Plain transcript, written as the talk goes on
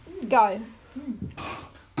Go.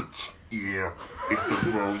 Yeah, it's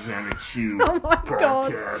the Rosanna Chew Oh my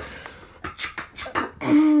God. podcast.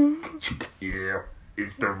 Yeah,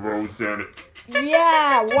 it's the Rosanna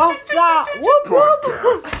Yeah, what's up? Whoop whoop.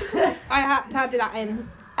 podcast. I had to add that in.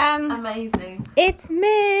 Amazing. It's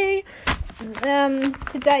me.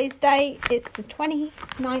 Today's date is the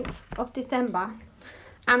 29th of December.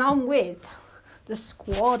 And I'm with the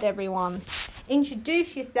squad, everyone.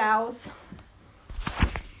 Introduce yourselves.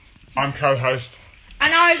 I'm co-host. I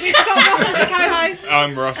know, we've got Ross as a co-host.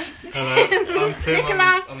 I'm Ross. Hello, I'm Tim.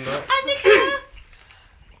 Nicola. I'm not. I'm Nicola.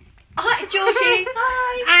 Hi, Georgie.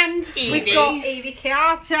 Hi. And Evie. we've got Evie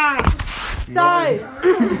Carters. So,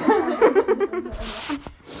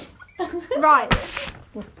 right.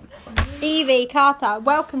 Evie Carter,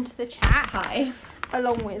 welcome to the chat. Hi.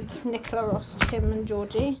 Along with Nicola, Ross, Tim and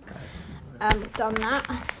Georgie. We've done that.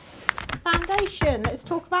 Foundation. Let's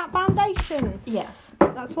talk about foundation. Yes.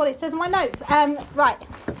 That's what it says in my notes. Right.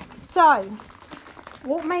 So,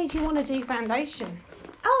 what made you want to do foundation?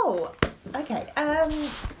 Oh, okay.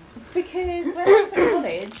 Because when I was at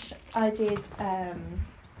college, I did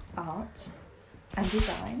art and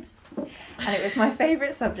design, and it was my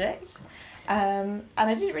favourite subject. And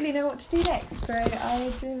I didn't really know what to do next, so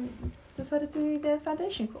I decided to do the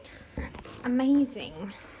foundation course.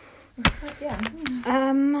 Amazing.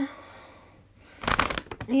 Yeah.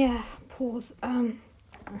 Yeah, pause.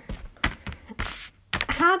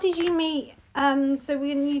 How did you meet? So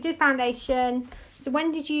when you did foundation, so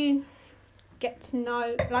when did you get to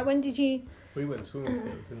know? Like, when did you We went swimming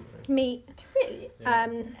together, didn't we? meet?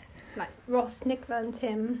 Yeah. Like Ross, Nicola, and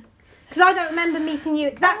Tim. Because I don't remember meeting you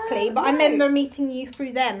exactly, but I no. remember meeting you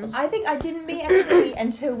through them. I think I didn't meet anybody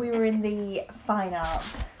until we were in the fine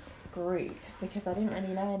arts group, because I didn't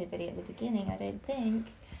really know anybody at the beginning, I don't think.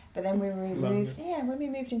 But then when we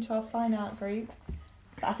moved into our fine art group,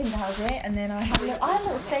 I think that was it. And then I had a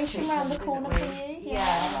little station around the corner for you.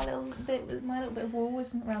 Yeah. my little bit of wall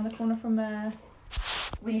was around the corner from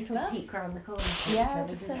We used to peek around the corner. yeah,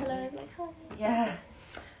 just say hello, like hi. Yeah.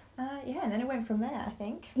 Yeah, and then it went from there, I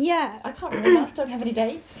think. Yeah, I can't remember. Don't have any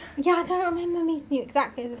dates. yeah. I don't remember meeting you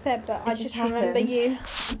exactly, as I said, but I It just just remember happened. you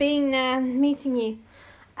being there, and meeting you.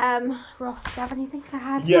 Ross, do you have anything to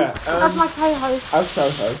add? Yeah, As my co-host. As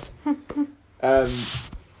co-host,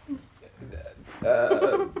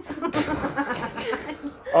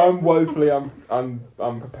 I'm woefully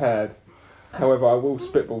unprepared. However, I will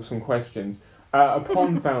spitball some questions.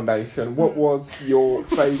 Upon foundation, what was your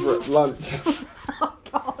favourite lunch? Oh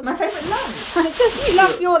God. My favourite lunch. Because you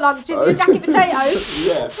loved your lunches, your jacket potatoes.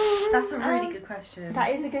 Yeah, That's a really good question.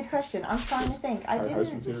 That is a good question. I'm trying to think. I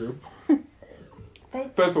co-host didn't. material. They,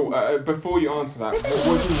 First of all, before you answer that, Did they what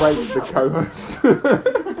would do you rate the sausage co-host?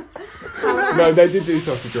 No, they did do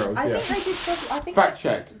sausage rolls. I Yeah, think they did. I think fact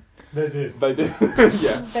checked. They did. They did.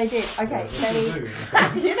 Yeah. they did. Okay, Yeah, they let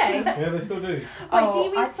still me. do. Do they? Yeah, they still do. Wait, Oh, do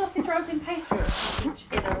you mean I- sausage rolls in pastry or sausage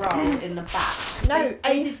in a roll in the back? No,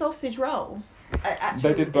 They a did sausage roll.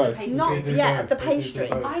 actually They did in a both. pastry. Not They did yeah, both. the They did pastry.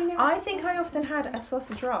 both. I never. I think I often had a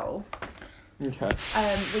sausage roll, Okay.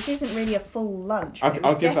 which isn't really a full lunch. I'll- But it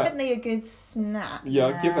I'll was give that- definitely a good snack. Yeah,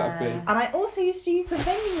 I'll give that a B. And I also used to use the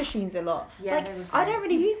vending machines a lot. Yeah, like they were I great. don't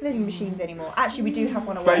really use vending machines anymore. Actually, we do have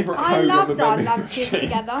one at work. Favourite I code on loved the our vending lunches machine?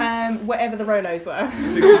 together. Whatever the Rolos were.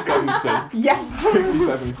 67C. Yes.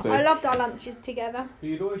 67C. I loved our lunches together. But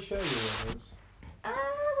you'd always share your ones.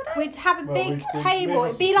 We'd have a Well, big we- table. we-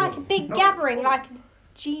 It'd be like a big gathering, like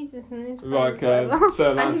Jesus and his Like friends. Sir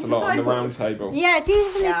And his Lancelot on the round disciples. table. Yeah,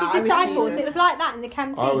 Jesus and Yeah, I his was disciples. Jesus. It was like that in the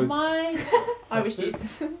canteen. I was- My I was Still-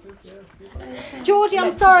 Jesus. yeah, still- Georgie, I'm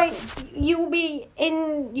Let's sorry. You'll be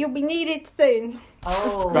needed soon.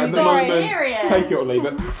 oh, At the sorry. moment, serious. take it or leave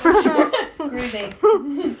it.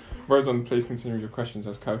 Groovy. Roseanne, please continue your questions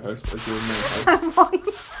as co-host, as you're main host. What are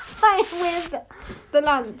you saying with the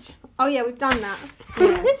lunch? Oh yeah, we've done that.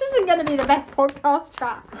 This isn't going to be the best podcast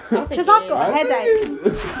chat because I've got a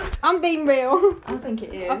headache. I'm being real. I think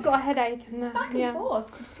it is. I've got a headache and Back and yeah, forth.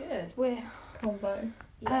 It's good. it's weird. combo.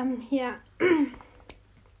 Yeah.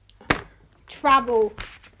 Travel.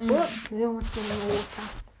 Mm. Whoops, we almost in the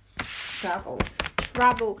water.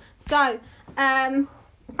 Travel. So,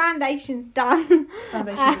 foundation's done.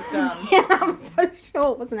 Foundation is done. Yeah, that was so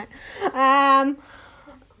short, wasn't it?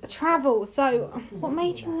 Travel. So, what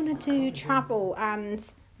made you want to do travel and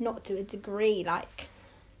not do a degree? Like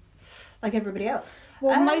everybody else.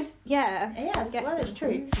 most, yeah. Yes, I guess well, it's so.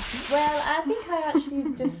 true. Well, I think I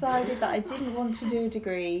actually decided that I didn't want to do a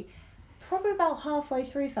degree probably about halfway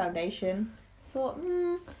through foundation. Thought,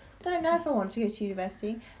 don't know if I want to go to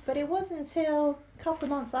university. But it wasn't until a couple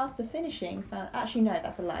of months after finishing. Actually, no,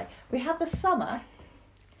 that's a lie. We had the summer,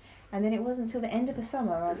 And then it wasn't until the end of the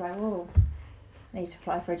summer I was like, whoa, I need to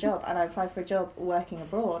apply for a job. And I applied for a job working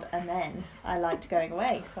abroad, and then I liked going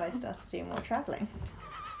away, so I started doing more travelling.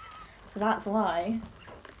 So that's why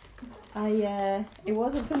it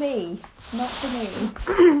wasn't for me. Not for me.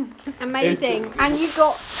 Amazing. And you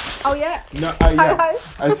got... Oh, yeah. No,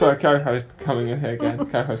 Co-host. sorry, co-host coming in here again.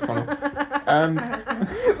 Co-host Connor.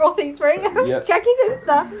 Rossi's free. Yep. Check his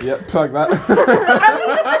Insta. Yep, plug that.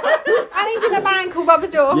 And he's in a band called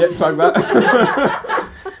Bubba Jaw. Yep, plug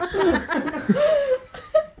that.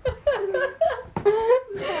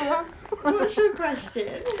 What's your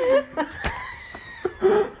question?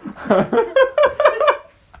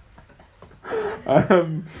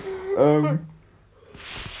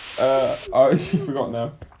 I forgot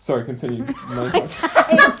now. Sorry, continue. No,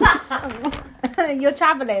 You're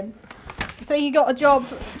travelling. So you got a job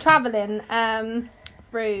travelling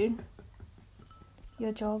through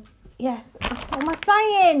your job. Yes. What am I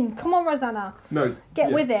saying? Come on, Rosanna. no.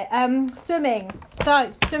 Get with it. Swimming.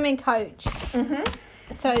 So, swimming coach. Mm-hmm.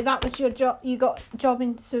 So that was your job. You got a job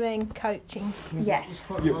in swimming coaching.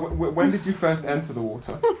 Yes. Yeah, when did you first enter the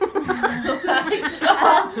water?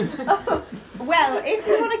 Well, if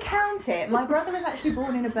you want to count it, my brother was actually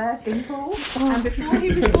born in a birthing pool, and before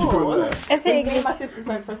he was born, Is me it and my sisters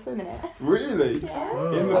went for a swim in it. Really? Yeah.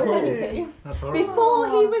 Oh. In the I was pool? only 2. That's horrible. Before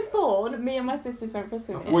he was born, me and my sisters went for a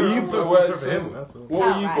swim in it. Were you? I'm sorry for him, that's all.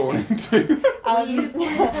 What were you right. born into?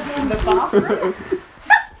 The bathroom?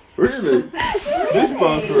 Really? This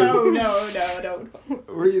bathroom? No.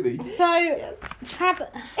 Really? So,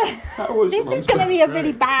 How was this your is going to be a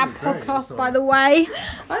really bad Great, podcast, sorry. by the way.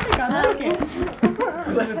 I think I like it.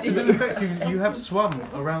 In effect, you have swum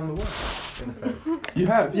around the world, in effect. You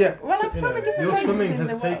have, yeah. Well, I've You swum know, in different your places swimming in has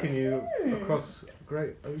the world. taken you across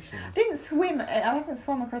great oceans. I haven't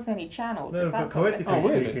swum across any channels. No, if but that's what we're poetically Oh,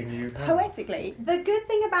 really? speaking, you have. Poetically. The good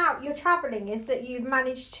thing about your travelling is that you've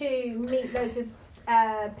managed to meet loads of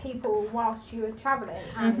people whilst you were travelling,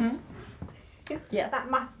 and Yes. that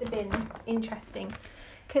must have been interesting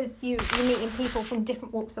because you're meeting people from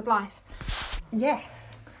different walks of life.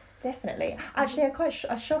 Yes, definitely. Actually,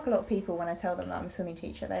 I shock a lot of people when I tell them that I'm a swimming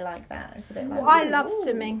teacher. They like that. It's a bit like, Well, I love ooh,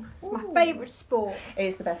 swimming. It's my ooh. favourite sport. It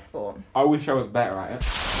is the best sport. I wish I was better at it.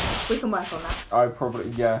 We can work on that. I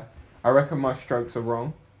probably, yeah. I reckon my strokes are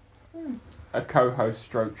wrong. A co-host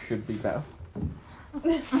stroke should be better.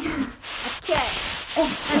 Okay.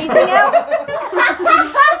 Anything else?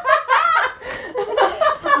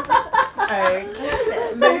 Okay.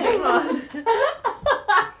 Moving on.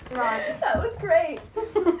 Right. That was great.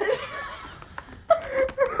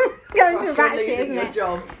 Going to Ross, a you're batshit, losing isn't your it?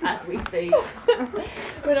 job as we speak.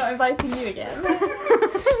 We're not inviting you again.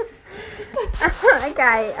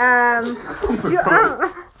 Okay.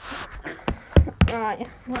 Right.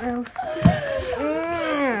 What else?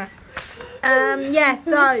 Yeah.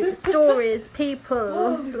 So stories,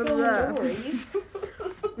 people. Blah, blah, blah. Stories.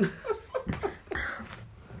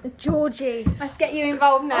 Georgie, let's get you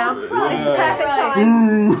involved now. This is Yeah. perfect Right. time.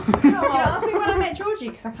 You asked me when I met Georgie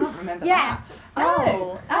because I can't remember. Yeah. That.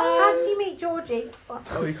 Oh. How did you meet Georgie? Oh,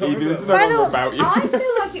 you can't Evie, remember there's that. no longer about you. I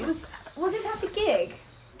feel like it was it at a gig?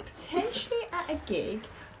 Potentially at a gig.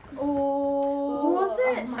 Or was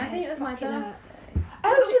it? Oh, I think it was my fucking birthday.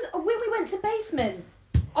 Oh, it was when we went to Basement.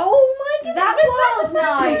 Oh my goodness. That was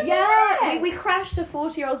that night. the Yeah. night? We crashed a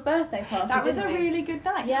 40-year's birthday party, That was a didn't we? really good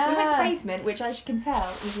night. Yeah. We went to Basement, which as you can tell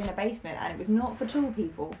is in a basement, and it was not for tall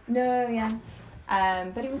people. No, yeah.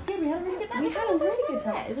 But it was good. We had a really good night. We Was had that a the first really good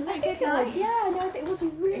one? time. It was I a think good it night. was. Yeah, no, I think it was a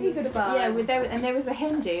really good fun. Yeah, there was a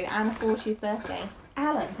hen do and a 40th birthday.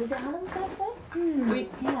 Alan, was it Alan's birthday?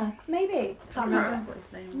 Yeah. Maybe. Can't remember. what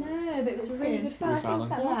his name was. No, but it was It was a really good. good fun. It I was think Alan.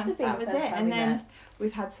 that must have been that the was first it. time And we then met.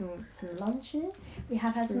 we've had some lunches. We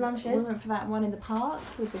have had some We lunches. went for that one in the park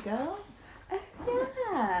with the girls.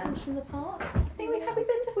 Yeah. Lunch in the park. I think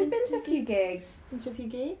we've been to a few gigs. Went to a few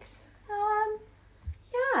gigs.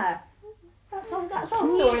 Yeah. That's our Can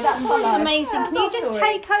story. you- That's our life. Amazing. That's Can you our just story.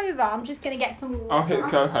 take over? I'm just going to get some water. I'll hit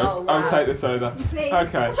co-host. Oh, wow. I'll take this over. Please.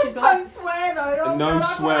 Okay. She's on. Don't swear though. Oh, No God,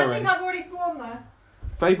 I swearing. think I've already sworn though.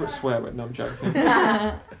 Favourite swear word? No, I'm joking.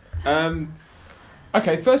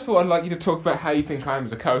 Okay, first of all, I'd like you to talk about how you think I am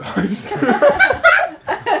as a co-host.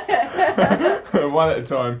 One at a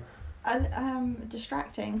time.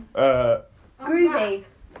 Distracting. Groovy.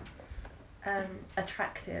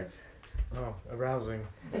 Attractive. Oh, arousing.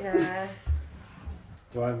 Yeah.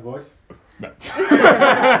 Do I have a voice? No.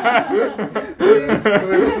 There's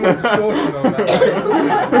some distortion on that.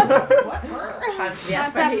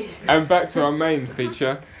 And back to our main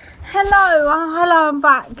feature. Hello. Hello. I'm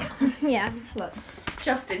back. Yeah.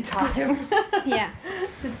 Just in time. Yeah.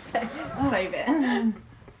 Save it.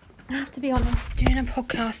 I have to be honest, doing a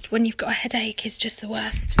podcast when you've got a headache is just the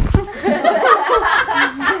worst.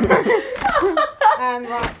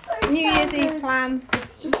 Right. New Year's Eve plans.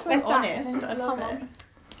 It's just so Let's start. honest. I love Come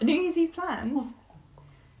it. New Year's Eve plans?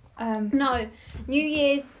 No, New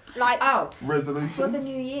Year's, like... Oh, Resolution. for the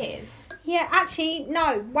New Year's. Yeah, actually,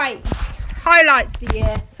 no, wait. Highlights of the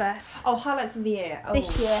year first. Oh, highlights of the year. Oh.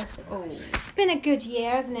 This year. Oh. It's been a good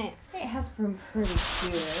year, hasn't it? It has been pretty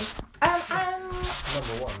good.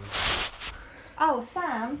 Number one. Oh,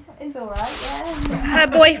 Sam is alright, yeah. Her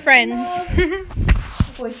boyfriend.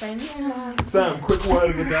 Boyfriend. Sam, quick word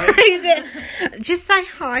of the day. Who's it? Just say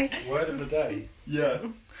hi. Word of the day. Yeah.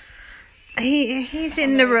 He's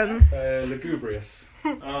in the room. Lugubrious.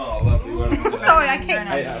 Oh, lovely word of the day. Sorry, I can't.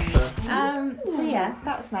 8 out of 10. So yeah,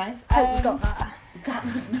 that was nice. Got that. That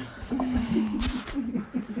was nice.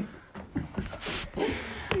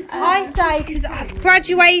 I say because I've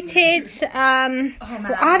graduated. Oh,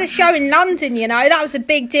 I had a show in London. You know that was a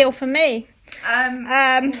big deal for me.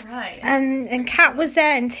 Right. And Kat was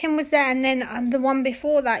there, and Tim was there, and then the one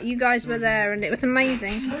before that, you guys were there, and it was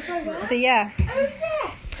amazing. So yeah. Oh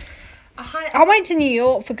yes. I went to New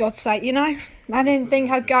York for God's sake. You know, I didn't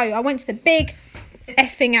think I'd go. I went to the big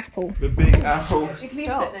effing Apple. The Big Apple.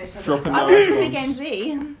 Stop. Dropping I went to the Big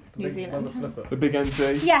NZ, New Zealand. The Big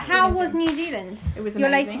NZ. Yeah, how was New Zealand? It was Your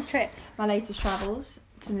amazing. latest trip. My latest travels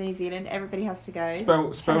to New Zealand. Everybody has to go.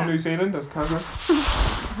 Spell New Zealand as Kazan.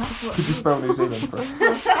 Could you spell New Zealand for us?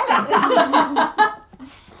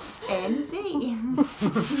 NZ.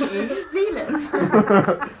 New Zealand.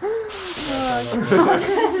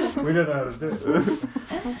 We don't know how to do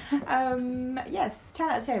it. Yes, 10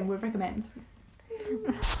 out of 10 would recommend.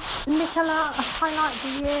 Nicola, a highlight of the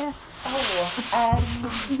year.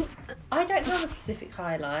 I don't have a specific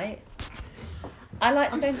highlight. I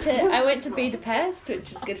went to Budapest,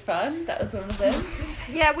 which was good fun. That was one of them.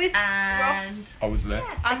 Yeah, with And I was there.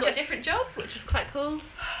 I got a different job, which was quite cool.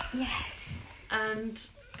 yes. And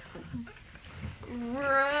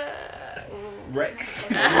Rex.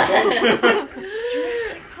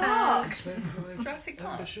 Jurassic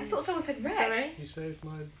Park. I thought someone said Rex. Sorry. You saved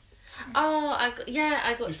my... Oh, I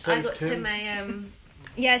got You saved Tim Tim.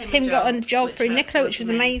 a Yeah, Tim got a job through Nicola, which was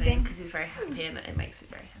amazing. because he's very happy and it makes me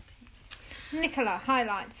very happy. Nicola,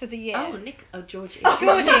 highlights of the year. Georgie. Georgie.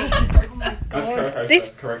 That's co-host. This-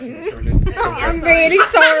 That's correction, Georgie. I'm really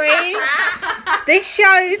sorry. This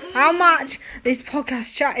shows how much this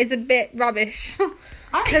podcast chat is a bit rubbish.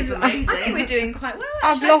 Because I think we're doing quite well.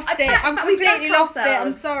 I've actually. lost it. I've but we completely back lost it. I'm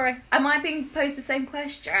ourselves. sorry. Am I being posed the same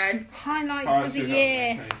question? Highlights of the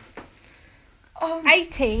year. Oh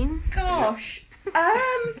 18. gosh.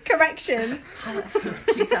 Correction. Highlights of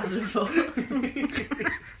 2004.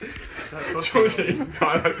 Georgie,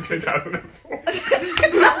 highlights of 2004. That's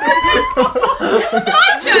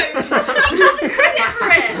my joke. You took the credit for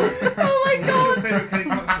it. Oh my god. What's your favourite cake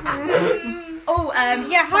pasta? Oh,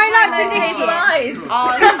 Yeah, highlights of this Hazel year. Eyes.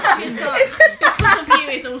 Because of you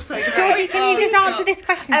is also great. Georgie, can you just answer this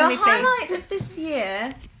question for A me, please? highlight of this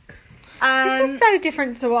year. This was so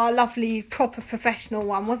different to our lovely, proper professional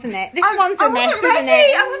one, wasn't it? This one's I a mess, wasn't ready. isn't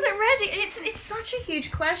it? I wasn't ready. It's such a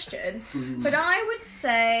huge question, but I would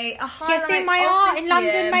say a highlight Yeah, seeing my of art this in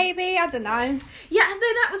London, year, maybe? I don't know. Yeah, no,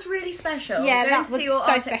 that was really special. Yeah, Going that to was see your so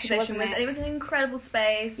art special, exhibition wasn't it? and it was an incredible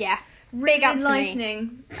space. Yeah. Really Big up to me.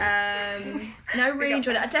 enlightening. No, I really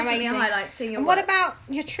enjoyed it. Definitely Amazing. a highlight seeing your And what work. about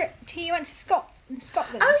your trip? You went to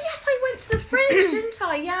Scotland. Oh yes, I went to the Fringe, didn't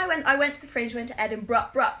I? Yeah, I went to the Fringe. Went to Edinburgh,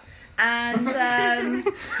 and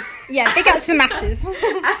Yeah, big up to the masses.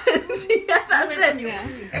 yeah, that's it.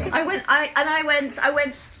 I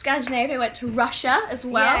went to Scandinavia. I went to Russia as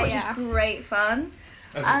well, Yeah, which yeah. was great fun.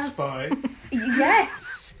 As a spy.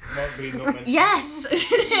 Yes. Not mentioned. Yes.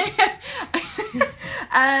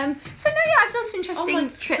 So no, yeah, I've done some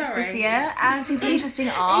interesting trips this year and seen some interesting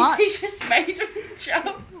art. He just made a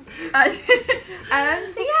jump.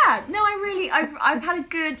 So yeah, no, I've had a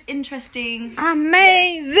good, interesting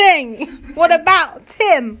Amazing. What about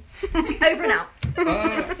Tim? over and out.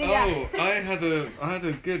 I had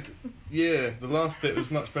a good year. The last bit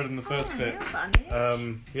was much better than the first bit.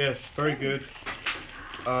 Yes, very good.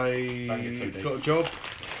 I got a job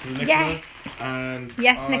with Nicola, Yes. and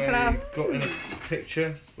Yes, Nicola. I got in a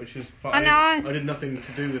picture, which was fun. I know. I did nothing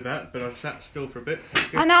to do with that, but I sat still for a bit.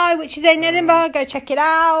 I know, which is in Edinburgh. Go check it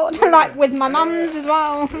out. Like with my mum's as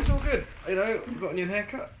well. It's all good. You know, I've got a new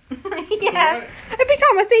haircut. Yeah. Every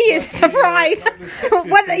time I see you, it's a surprise.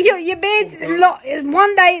 Whether your beard's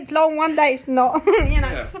one day it's long, one day it's not. It's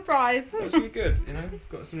Yeah. a surprise. That's really good. You know,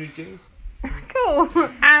 got some new jeans. Cool.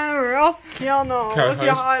 And Ross Jono. What's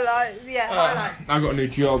your Co-host. highlight? Yeah, highlights. I got a new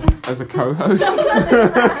job as a co-host.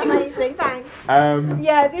 Amazing, thanks.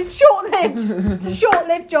 Yeah, it's short-lived. It's a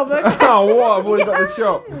short-lived job, okay? Oh, what? I've already got the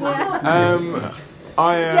job.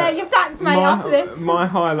 Yeah, your sack's mate after this. My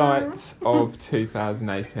highlights of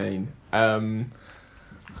 2018.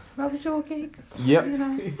 Rubbish or gigs. Yep. You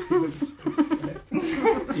know.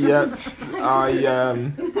 Yep.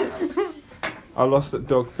 I lost at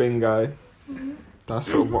dog bingo. That's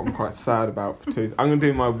sort of what I'm quite sad about for I'm gonna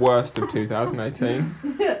do my worst of 2018.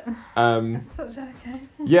 Such okay.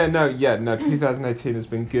 Yeah, no. 2018 has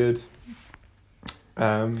been good.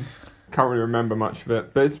 Can't really remember much of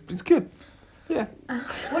it, but it's good. Yeah.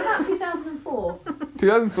 What about 2004?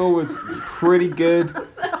 2004 was pretty good.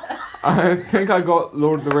 I think I got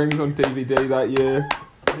Lord of the Rings on DVD that year.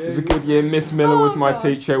 It was a good year. Miss Miller was my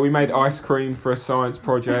teacher. We made ice cream for a science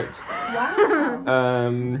project.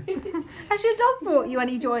 Wow. Has your dog brought you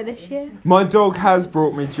any joy this year? My dog has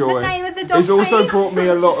brought me joy. The name of the dog, It's also please? brought me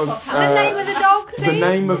a lot of... The name of the dog, please? The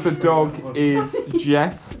name of the dog is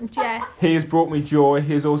Jeff. Jeff. He has brought me joy.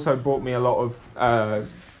 He has also brought me a lot of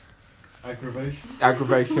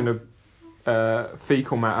aggravation of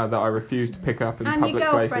fecal matter that I refuse to pick up in And public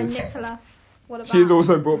your girlfriend, places. Nicola. What about? She's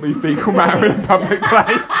also brought me fecal matter in a public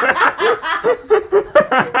place.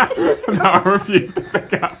 No, I refuse to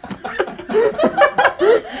pick up.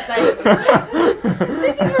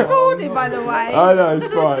 This is recorded, by the way. I know, it's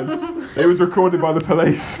fine. It was recorded by the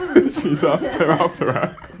police. She's after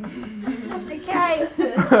her. Okay.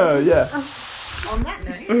 Yeah. On that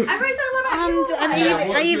note. And Rosanna, what about And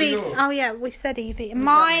Evie's. Oh yeah, we've said Evie.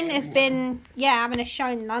 Mine has been having a show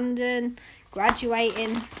in London,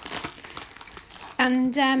 graduating,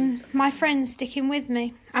 and my friends sticking with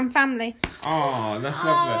me and family. Oh, that's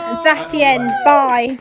lovely. That's the end. Bye.